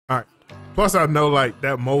Plus, I know like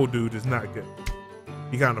that mole dude is not good.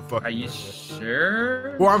 He kind of fucked. Are you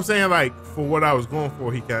sure? Well, I'm saying like for what I was going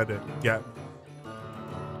for, he kind of got me.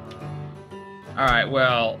 All right.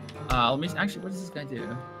 Well, let me actually. What does this guy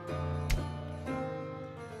do?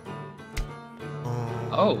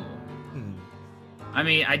 Oh. I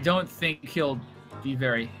mean, I don't think he'll be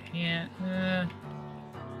very I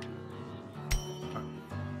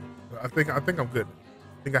think I'm good.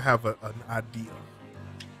 I think I have an idea.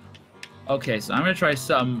 Okay, so I'm gonna try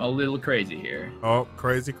something a little crazy here. Oh,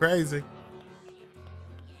 crazy.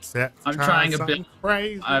 I'm trying a bit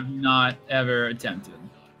crazy. I've not ever attempted.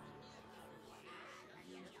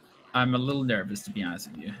 I'm a little nervous, to be honest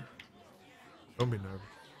with you. Don't be nervous.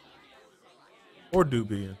 Or do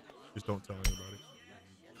be. Just don't tell anybody.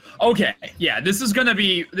 Okay, yeah, this is gonna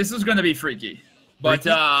be freaky. But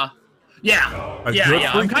yeah.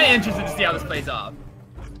 I'm kind of interested to see how this plays off.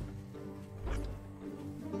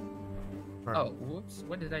 Right. Oh, whoops!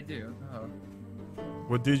 What did I do? Oh.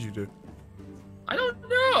 What did you do? I don't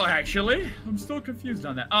know, actually. I'm still confused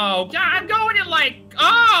on that. Oh, God, I'm going in like...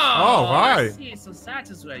 Oh! Oh, right. I see. So that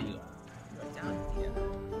is where you are down here.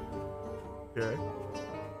 Okay.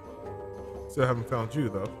 Still haven't found you,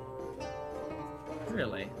 though.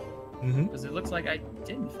 Really? Mm-hmm. Because it looks like I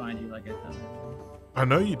didn't find you like I thought. I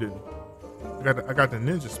know you didn't. I got the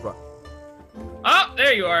ninja spot. Oh,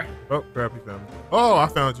 there you are. Oh, crap, you found me. Oh, I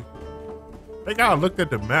found you. I think I looked at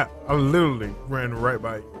the map. I literally ran right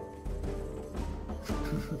by you.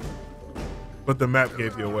 But the map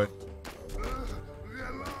gave you away.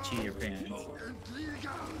 Cheater pants.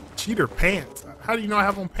 Cheater pants? How do you know I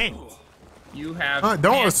have on pants? You have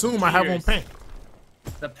don't assume I have on pants.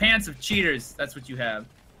 The pants of cheaters, that's what you have.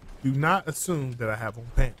 Do not assume that I have on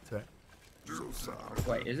pants.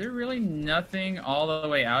 Wait, is there really nothing all the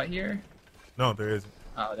way out here? No, there isn't.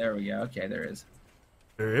 Oh, there we go. Okay, there is.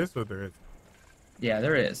 There is or there isn't? Yeah,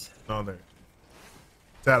 there is. No, there.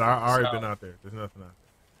 Sad, I already been out there. There's nothing out there.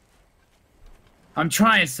 I'm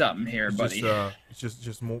trying something here, It's buddy. It's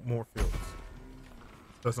just more fields.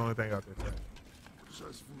 That's the only thing out there.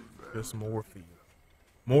 Just more fields.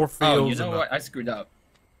 More fields. Oh, you know what? I screwed up.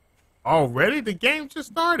 Already? The game just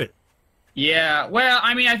started. Yeah, well,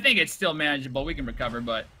 I mean, I think it's still manageable. We can recover,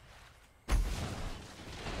 but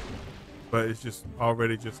it's just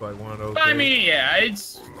already just like one of those. I mean, yeah,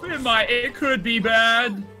 it could be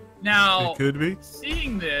bad. Now, it could be.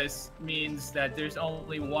 Seeing this means that there's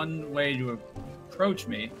only one way to approach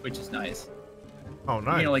me, which is nice. Oh,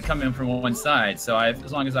 nice. You can only come in from one side, so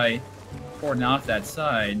as long as I cordon off that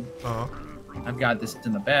side, I've got this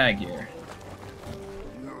in the bag here.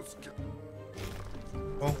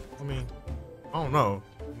 Well, I mean, I don't know.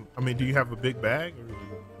 I mean, do you have a big bag?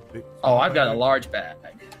 Or I've got a large bag.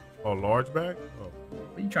 Oh, large bag? Oh.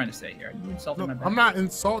 What are you trying to say here? Are you insulting my bag? I'm not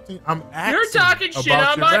insulting. I'm asking. You're talking shit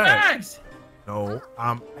on my bags. No,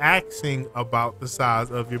 I'm asking about the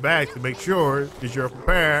size of your bag to make sure that you're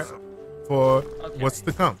prepared for what's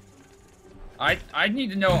to come. I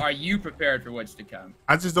need to know, are you prepared for what's to come?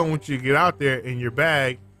 I just don't want you to get out there and your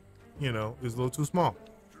bag, is a little too small.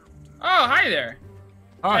 Oh, hi there.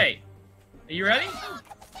 Hi. Hey, are you ready?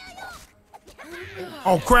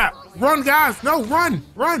 Oh, crap. Run, guys. No, run.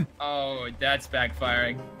 Oh, that's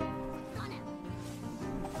backfiring.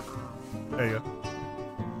 There you go.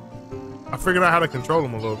 I figured out how to control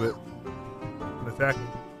him a little bit and attack him.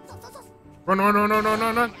 Run. Oh.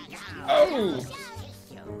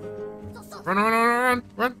 Run.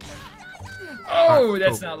 Oh,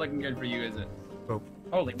 that's not looking good for you, is it? Oh.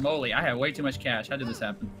 Holy moly, I have way too much cash. How did this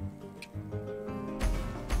happen?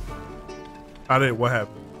 What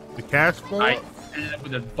happened? The cash flow? I ended up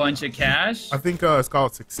with a bunch of cash. I think it's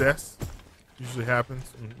called success. Usually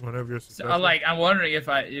happens whenever you're successful. So, I'm wondering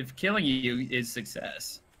if killing you is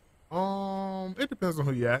success. It depends on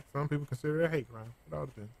who you ask. Some people consider it a hate crime. It all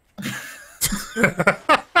depends.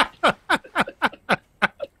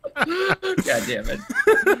 God damn it.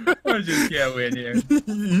 I just can't win here.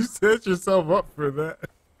 You set yourself up for that.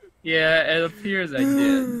 Yeah, it appears I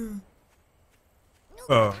did.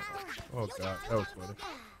 Oh God, that was funny.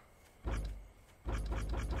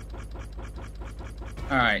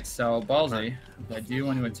 Alright, so ballsy. I do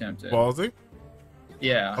want to attempt it. Ballsy?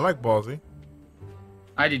 Yeah. I like ballsy.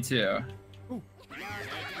 I do too. Ooh.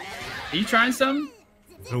 Are you trying some?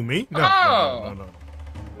 Who, me? No. Oh! No.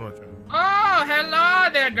 I'm not trying. Oh, hello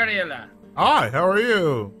there, gorilla. Hi, how are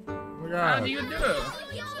you? Oh my God. How do you do?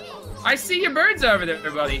 I see your birds over there,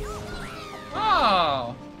 buddy.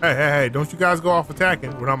 Oh. Hey, don't you guys go off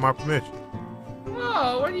attacking without my permission.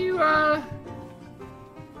 Oh, what are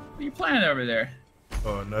you planning over there?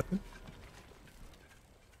 Nothing.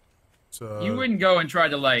 You wouldn't go and try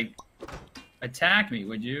to, like, attack me,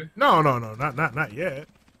 would you? No, not yet.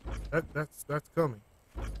 That's coming.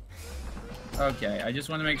 Okay, I just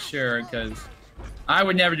want to make sure because I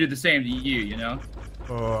would never do the same to you, you know.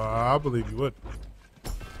 Oh, I believe you would.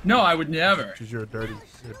 No, I would never. Because you're a dirty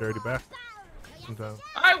bastard. Sometimes.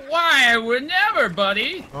 Why? I would never,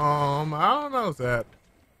 buddy. I don't know, Sat.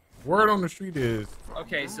 Word on the street is.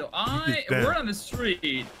 Okay, so word on the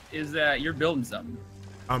street is that you're building something.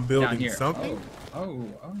 I'm building something. Oh.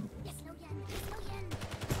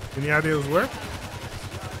 Any ideas where?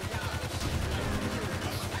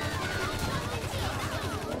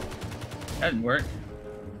 That didn't work.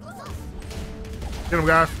 Get him,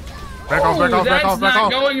 guys. Back off. That's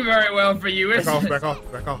not going very well for you, is it? Back off.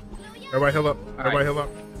 Everybody heal up. Heal up.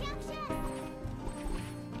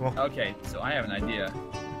 Come on. Okay, so I have an idea.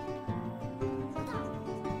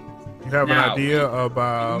 You have an idea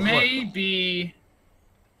about maybe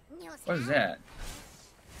what is that?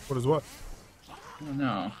 What is what? I don't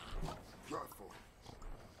know.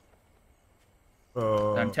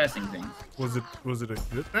 I'm testing things. Was it a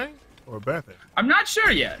good thing or a bad thing? I'm not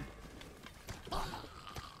sure yet.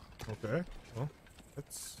 Okay. Well,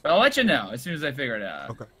 I'll let you know as soon as I figure it out.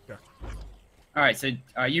 Okay. Gotcha. All right. So,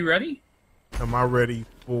 are you ready? Am I ready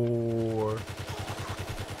for?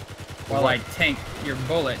 While I tank your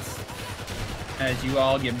bullets, as you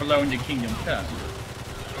all get blown to Kingdom Come.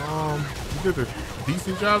 You did a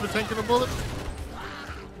decent job of tanking the bullets.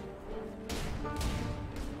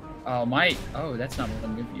 Oh, that's not what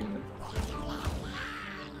I'm good for you.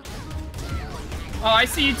 Oh, I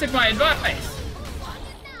see you took my advice.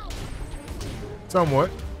 Somewhat.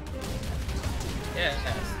 Yes.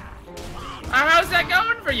 How's that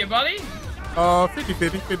going for you, buddy?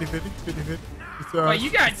 50-50. Wait, you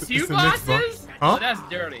got two bosses? Huh? Oh, that's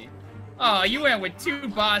dirty. Oh, you went with two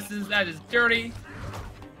bosses. That is dirty.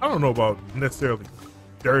 I don't know about necessarily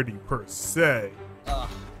dirty per se.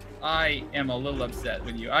 I am a little upset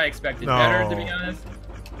with you. I expected better, to be honest.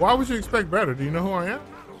 Why would you expect better? Do you know who I am?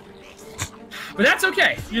 But that's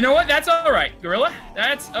okay. You know what? That's all right, Gorilla.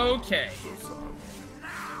 That's okay.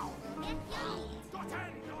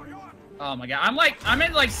 Oh my god, I'm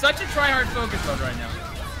in like such a try-hard focus mode right now.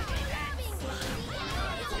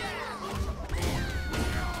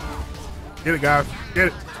 Get it, guys. Get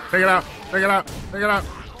it. Take it out.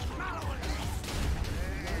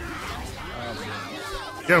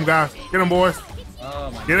 Get him, guys. Get him, boys.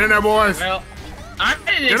 Oh my Get in there, boys. Well, I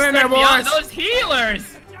didn't expect those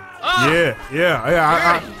healers. Oh.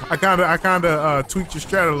 Yeah. I kind of tweaked your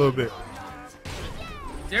strat a little bit.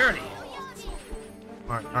 Dirty.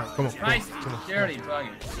 All right, come on. Nice, dirty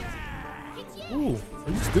buggers. Ooh,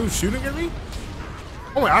 are you still shooting at me?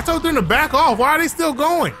 Oh wait, I told them to back off. Why are they still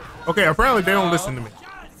going? Okay, apparently they don't listen to me.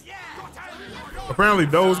 Apparently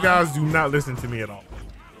those guys do not listen to me at all.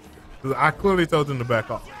 I clearly told them to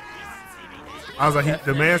back off. I was like,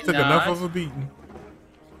 the man took enough of a beating.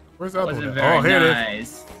 Where's the other one? Oh, here it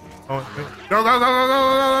is. Oh, go.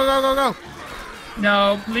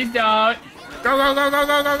 No, please don't.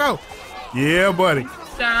 Go. Yeah, buddy.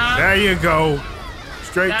 Stop. There you go.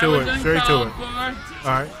 Straight to it. All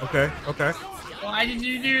right. Okay. Why did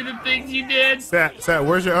you do the things you did? Sat,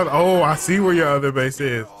 where's your other? Oh, I see where your other base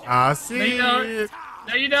is. I see it.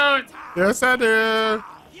 No, you don't. Yes, I do.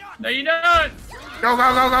 No, you don't. Go.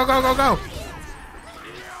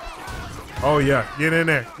 Oh, yeah. Get in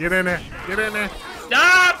there.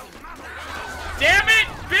 Stop. Damn it.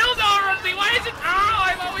 Build already. Why is it? Oh,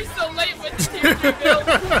 I'm always so late with the tier 2 build.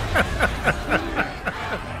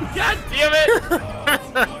 God damn it.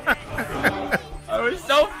 I was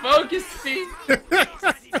so focused, Steve.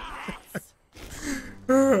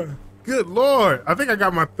 Good Lord. I think I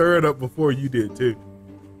got my third up before you did, too.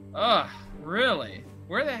 Ugh, really?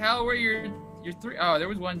 Where the hell were your three? Oh, there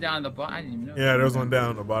was one down at the bottom. I didn't even know. Yeah, there was one down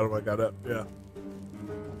at the bottom. I got up. Yeah.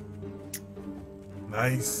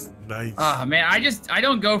 Nice. Oh man, I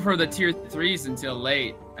don't go for the tier 3s until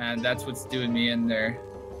late, and that's what's doing me in there.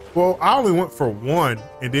 Well, I only went for one,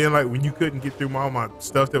 and then like when you couldn't get through all my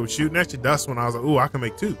stuff that was shooting at you, that's when I was like, ooh, I can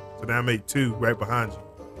make 2. So then I made 2 right behind you,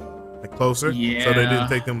 like closer, yeah. So they didn't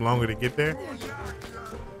take them longer to get there.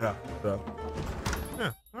 Yeah. So.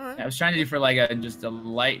 Yeah. All right. I was trying to do for like just a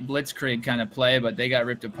light blitzkrieg kind of play, but they got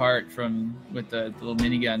ripped apart with the little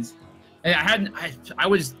miniguns. And I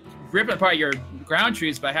was ripping apart your ground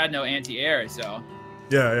troops, but I had no anti-air, so.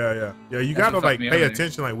 Yeah. You gotta like pay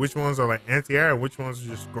attention, like which ones are like anti-air and which ones are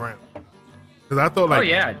just ground. Because I thought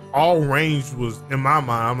like all ranged was in my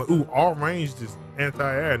mind. I'm like, ooh, all ranged is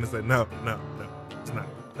anti-air, and it's like no, it's not.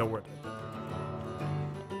 Don't worry.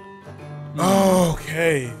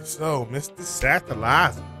 Okay, so Mr.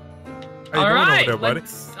 Sattelizer. All right, over there, buddy?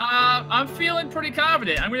 let's I'm feeling pretty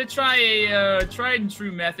confident. I'm gonna try a tried and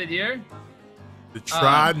true method here. The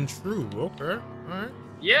tried and true. Okay. All right.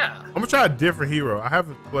 Yeah. I'm gonna try a different hero. I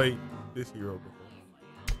haven't played this hero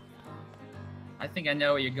before. I think I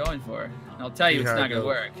know what you're going for. And I'll tell you, it's not gonna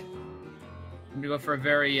work. I'm gonna go for a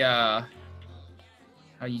very how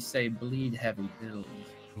you say bleed heavy build.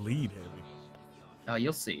 Bleed heavy. Oh,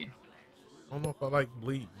 you'll see. I don't know if I like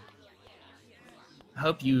bleed. I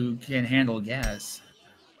hope you can handle gas.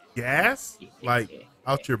 Gas? Like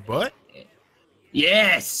out your butt?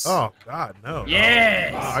 Yes. Oh God, no.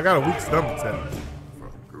 Yes. Oh, I got a weak stomach.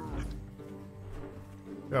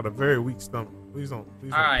 Got a very weak stomach. Please don't.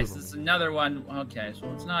 Please All don't right, so this is another one. Okay, so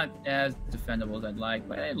it's not as defendable as I'd like,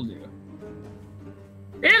 but it'll do.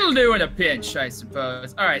 It'll do in a pinch, I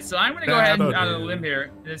suppose. All right, so I'm gonna go ahead and out on a limb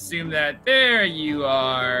here and assume that there you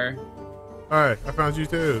are. All right, I found you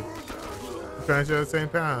too. I found you at the same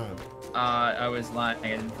time. I was lying. I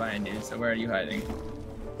didn't find you. So where are you hiding?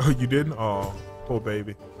 Oh, you didn't? Oh, poor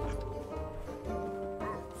baby.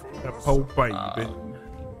 That poor baby.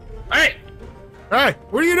 Hey! Hey,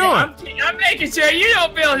 what are you doing? I'm making sure you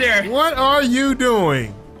don't build here. What are you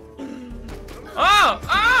doing?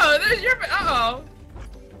 Oh, there's your. Uh-oh.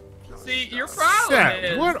 See, your problem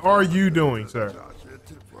is. What are you doing, sir?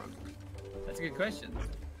 That's a good question.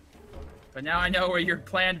 But now I know where your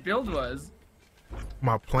planned build was.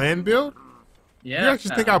 My planned build? Yeah. You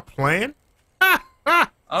actually think I planned?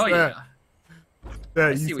 Oh, yeah. That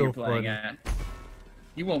I see what you're playing at.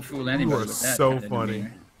 You won't fool anybody with that. So funny.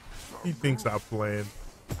 He thinks I planned.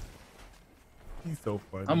 He's so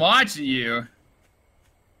funny. I'm watching you.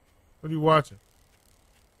 What are you watching?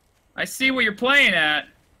 I see what you're playing at.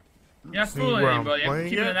 You're not fooling anybody. I'm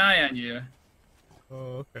keeping an eye on you.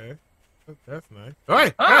 Oh, okay. That's nice.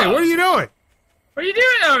 Hey, hey, what are you doing? What are you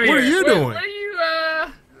doing over here? What are you doing? What are you,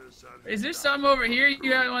 is there something over here you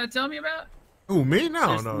want to tell me about? Ooh, me?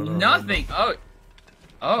 No, no. Nothing. No.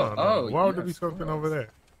 Oh. Why would there be something over there?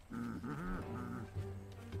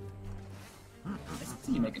 I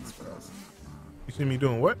see you making squirrels. You see me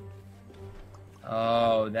doing what?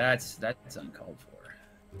 Oh, that's uncalled for.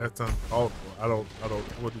 That's uncalled for. I don't.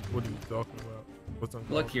 What are you talking about? What's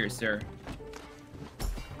uncalled Look here, sir.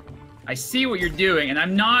 I see what you're doing, and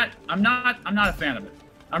I'm not a fan of it.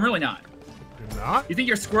 I'm really not. You're not? You think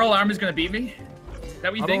your squirrel arm is gonna beat me? Is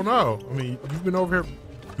that what you think? I don't know. I mean, you've been over here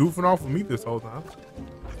goofing off with me this whole time.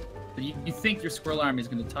 You think your squirrel arm is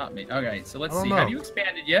gonna top me? Okay, so let's see. Know. Have you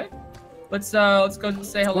expanded yet? Let's go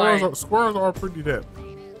say hello. Squirrels are pretty dead.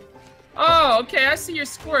 Oh, okay. I see your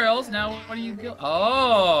squirrels. Now, what are you building?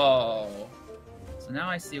 Oh, so now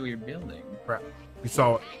I see what you're building. Crap. We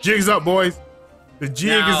saw it. Jig's up, boys. The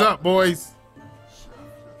jig is up, boys.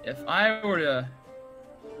 If I were to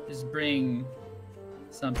just bring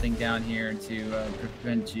something down here to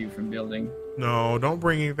prevent you from building. No, don't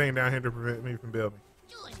bring anything down here to prevent me from building.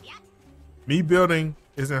 Me building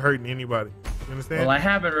isn't hurting anybody. You understand? Well, I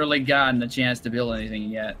haven't really gotten the chance to build anything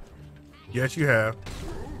yet. Yes, you have.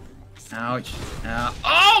 Ouch. Ow.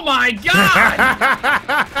 Oh my god!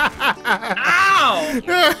 Ow!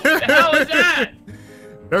 What the hell is that?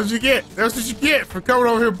 That's what you get. That's what you get for coming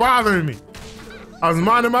over here bothering me. I was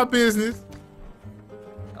minding my business.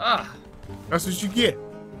 Ugh. That's what you get.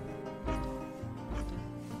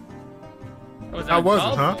 I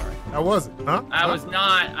wasn't, huh? I wasn't, huh? I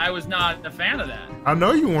was not a fan of that. I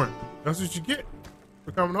know you weren't. That's what you get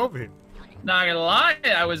for coming over here. Not gonna lie,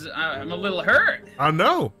 I'm a little hurt. I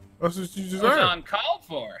know. That's what you deserve. It was uncalled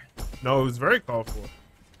for. No, it was very called for.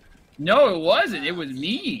 No, it wasn't. It was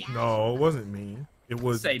mean. No, it wasn't mean. It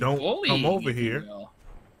was don't come over here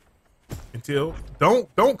until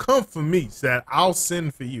don't come for me, Sat. I'll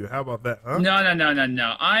send for you. How about that, huh?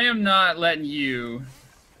 No. I am not letting you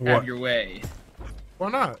have your way. Why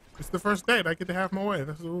not? It's the first date. I get to have my way.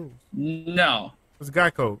 That's the rules. No. It's guy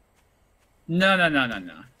code.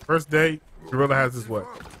 No. First date, gorilla has his way.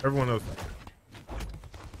 Everyone knows that.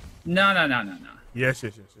 No. Yes.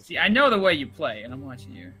 See, I know the way you play, and I'm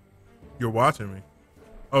watching you. You're watching me.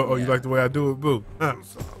 Oh, yeah. You like the way I do it, boo? Huh?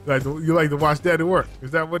 You like to watch daddy work?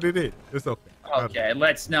 Is that what it is? It's okay. Okay,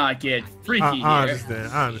 let's not get freaky here. I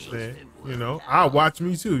understand. You know, I'll watch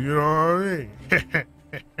me too. You know what I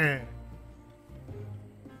mean?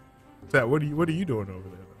 Sat, what are you doing over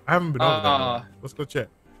there? I haven't been over there. Let's go check.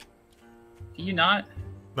 Can you not?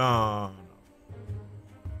 No.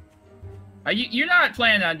 You're not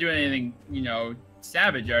planning on doing anything,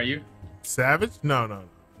 savage, are you? Savage? No,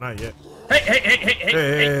 not yet. Hey.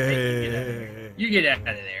 You get out of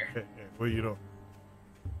there. Hey, what are you doing?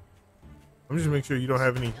 I'm just making sure you don't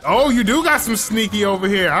have any. Oh, you do got some sneaky over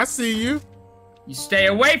here. I see you. You stay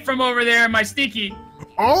away from over there, my sneaky.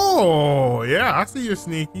 Oh, yeah, I see you're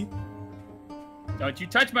sneaky. Don't you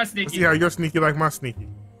touch my sneaky. Let's see how you're sneaky like my sneaky.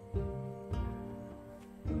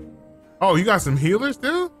 Oh, you got some healers,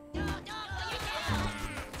 dude?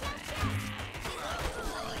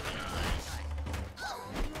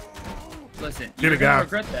 Listen, you're gonna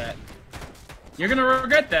regret that. You're gonna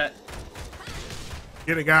regret that.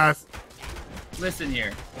 Get it, guys. Listen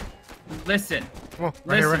here. Listen. Come on,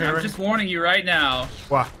 Listen, I'm just warning you right now.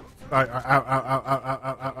 Wow.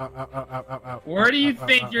 Where do you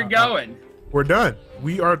think you're going? We're done.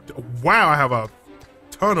 We are. Wow, I have a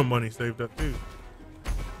ton of money saved up, too.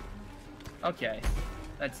 Okay.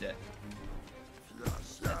 That's it.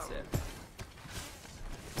 That's it.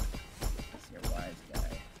 You're a wise guy.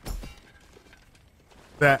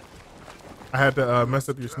 That. I had to mess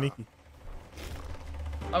up your sneaky.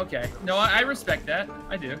 Okay. No, I respect that.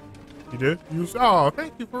 I do. You did? Oh,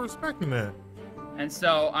 thank you for respecting that. And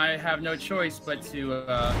so I have no choice but to.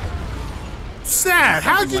 Sad.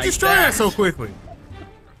 How did you destroy that so quickly?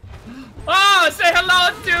 Oh, say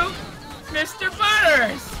hello to Mr.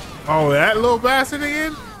 Butters. Oh, that little bastard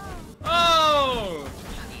again? Oh.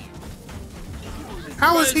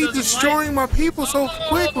 How is he destroying my people so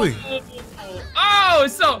quickly? Oh,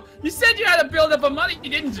 so you said you had to build up a money,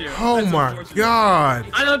 didn't you? Oh my God.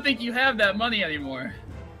 I don't think you have that money anymore.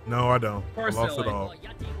 No, I don't. Personally. I lost it all.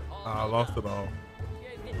 I lost it all.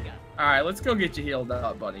 All right, let's go get you healed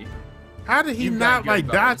up, buddy. How did he not like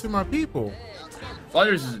die to my people?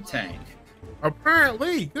 Butters is a tank.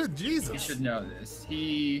 Apparently, good Jesus. You should know this.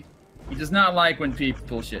 He does not like when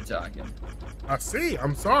people shit talk him. I see.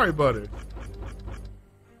 I'm sorry, Butter.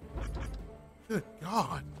 Good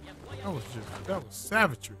God. That was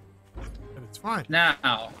savagery. And it's fine.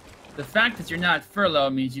 Now, the fact that you're not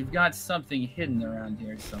furloughed means you've got something hidden around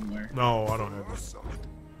here somewhere. No, I don't have this.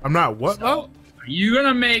 I'm not what, though? Are you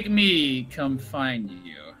gonna make me come find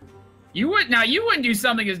you? You wouldn't do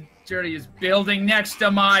something as dirty as building next to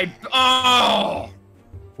my. Oh!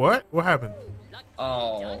 What? What happened?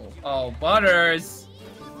 Oh, Butters.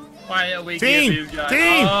 Why don't we Team! give you guys?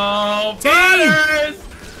 Team! Oh, Team! Butters!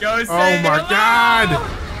 Go say Oh my hello!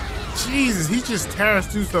 God! Jesus, he just tears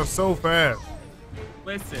through stuff so fast.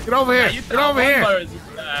 Listen. Get over here! Get over here! Butters is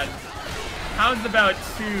bad. How's about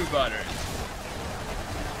 2 Butters?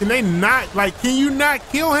 Can they not, can you not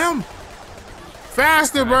kill him?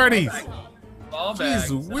 Faster, birdies! Jeez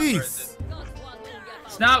Louise.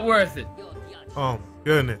 It's not worth it. Oh, my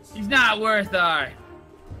goodness. He's not worth our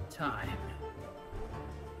time.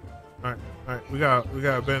 All right. We got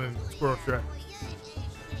abandoned squirrel trap.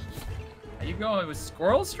 Are you going with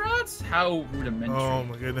squirrel strats? How rudimentary. Oh,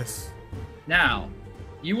 my goodness. Now,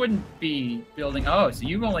 you wouldn't be building. Oh, so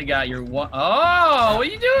you've only got your one. Oh, what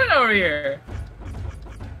are you doing over here?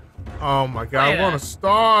 Oh my God, I want to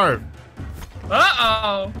starve.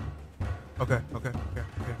 Uh-oh. Okay.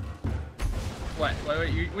 What are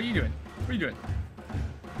you doing? What are you doing?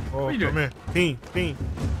 Oh, what are you doing? Come here. Team.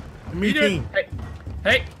 Me, team.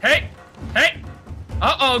 Hey.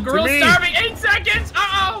 Uh-oh, gorilla starving. 8 seconds.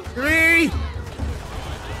 Uh-oh. 3.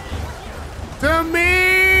 To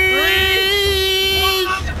me. 3.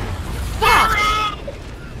 Fuck.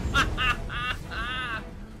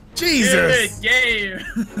 Jesus. Good game.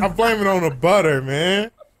 I'm blaming on the butter, man.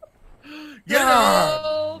 Good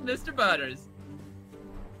old Mr. Butters.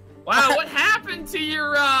 Wow, what happened to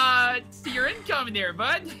your income there,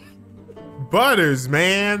 bud? Butters,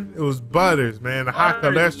 man. It was Butters, man. The high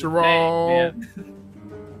cholesterol.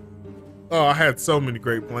 Oh, I had so many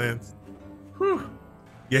great plans. Whew.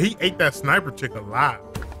 Yeah, he ate that sniper chick alive.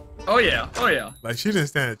 Oh yeah. Like she didn't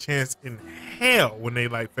stand a chance in hell when they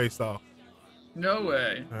faced off. No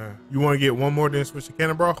way. You want to get one more, then switch to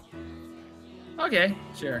cannon, bro? Okay,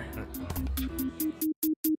 sure.